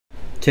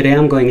Today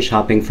I'm going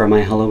shopping for my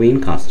Halloween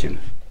costume.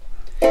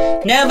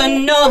 Never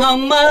know how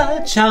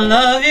much I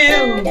love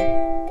you.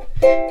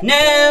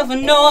 Never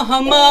know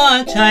how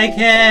much I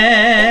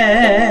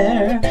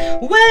care.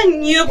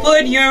 When you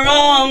put your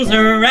arms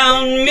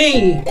around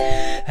me,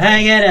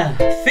 I get a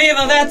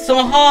fever that's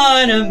so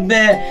hard to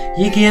bear.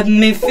 You give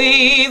me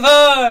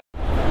fever.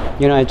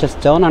 You know, I just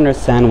don't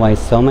understand why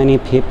so many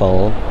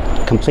people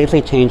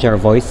completely change their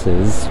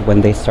voices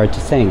when they start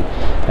to sing.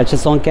 I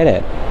just don't get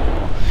it.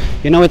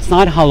 You know, it's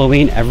not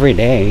Halloween every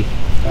day.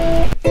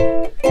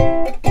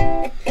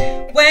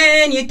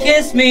 When you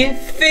kiss me,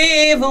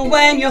 fever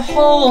when you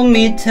hold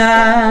me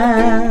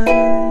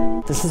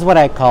tight. This is what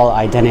I call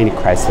identity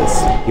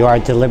crisis. You are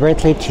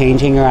deliberately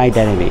changing your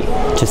identity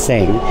to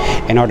sing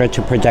in order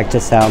to project a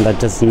sound that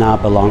does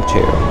not belong to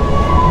you.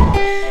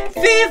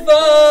 Fever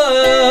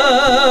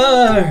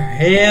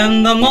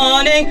in the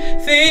morning,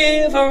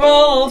 fever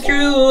all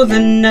through the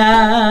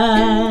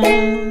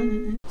night.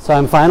 So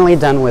I'm finally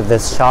done with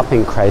this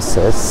shopping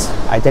crisis.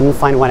 I didn't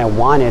find what I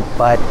wanted,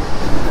 but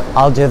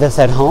I'll do this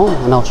at home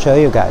and I'll show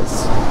you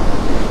guys.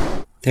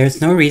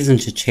 There's no reason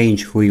to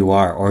change who you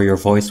are or your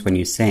voice when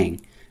you sing.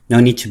 No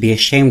need to be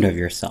ashamed of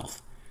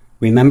yourself.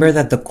 Remember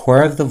that the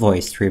core of the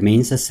voice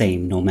remains the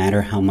same no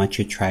matter how much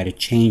you try to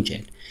change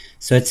it.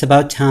 So it's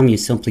about time you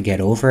simply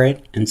get over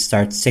it and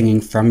start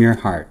singing from your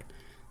heart.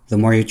 The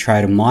more you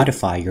try to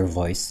modify your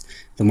voice,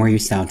 the more you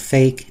sound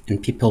fake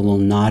and people will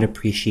not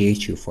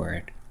appreciate you for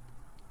it.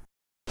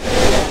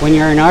 When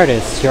you're an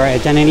artist, your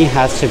identity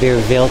has to be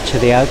revealed to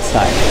the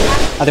outside.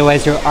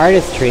 Otherwise, your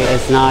artistry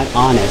is not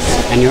honest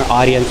and your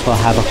audience will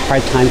have a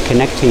hard time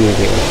connecting with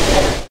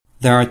you.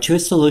 There are two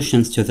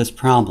solutions to this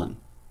problem.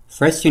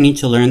 First, you need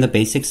to learn the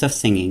basics of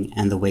singing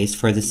and the ways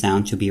for the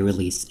sound to be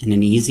released in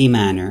an easy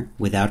manner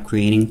without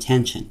creating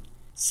tension.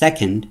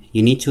 Second,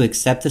 you need to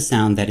accept the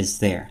sound that is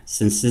there,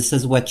 since this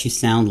is what you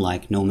sound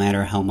like no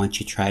matter how much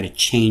you try to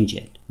change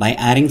it. By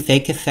adding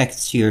fake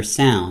effects to your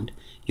sound,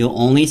 you'll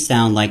only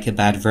sound like a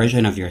bad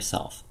version of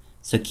yourself.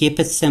 So keep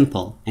it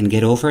simple and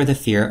get over the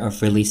fear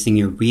of releasing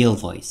your real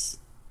voice.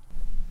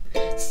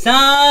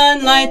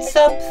 Sun lights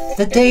up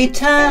the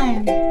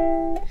daytime,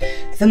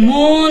 the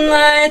moon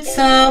lights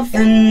up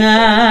the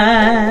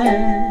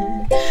night.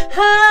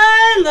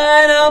 I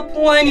light up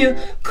when you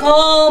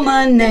call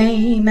my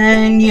name,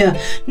 and you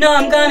know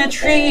I'm gonna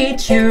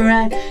treat you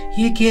right.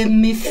 You give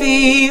me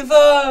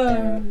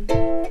fever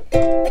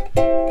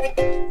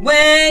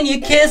when you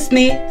kiss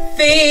me,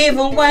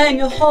 fever when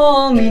you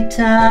hold me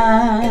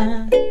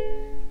tight.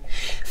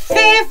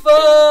 Fever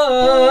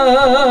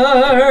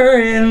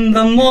in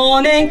the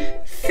morning,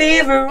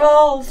 fever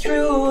all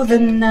through the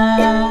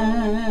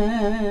night.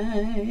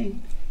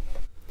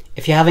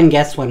 If you haven't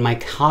guessed what my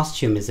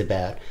costume is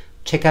about,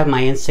 check out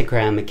my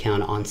Instagram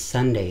account on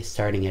Sunday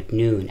starting at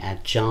noon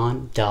at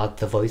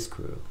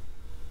john.thevoiceguru.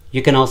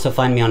 You can also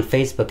find me on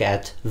Facebook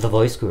at The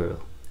Voice Guru,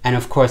 and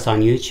of course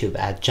on YouTube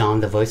at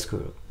John the Voice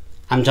Guru.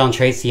 I'm John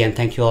Tracy and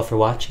thank you all for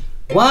watching.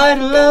 What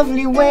a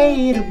lovely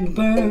way to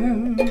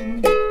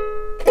burn.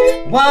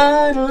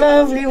 What a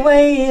lovely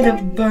way to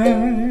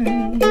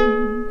burn.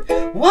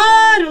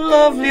 What a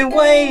lovely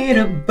way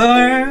to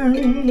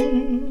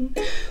burn.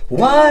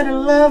 What a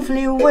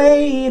lovely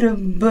way to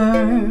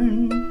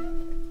burn.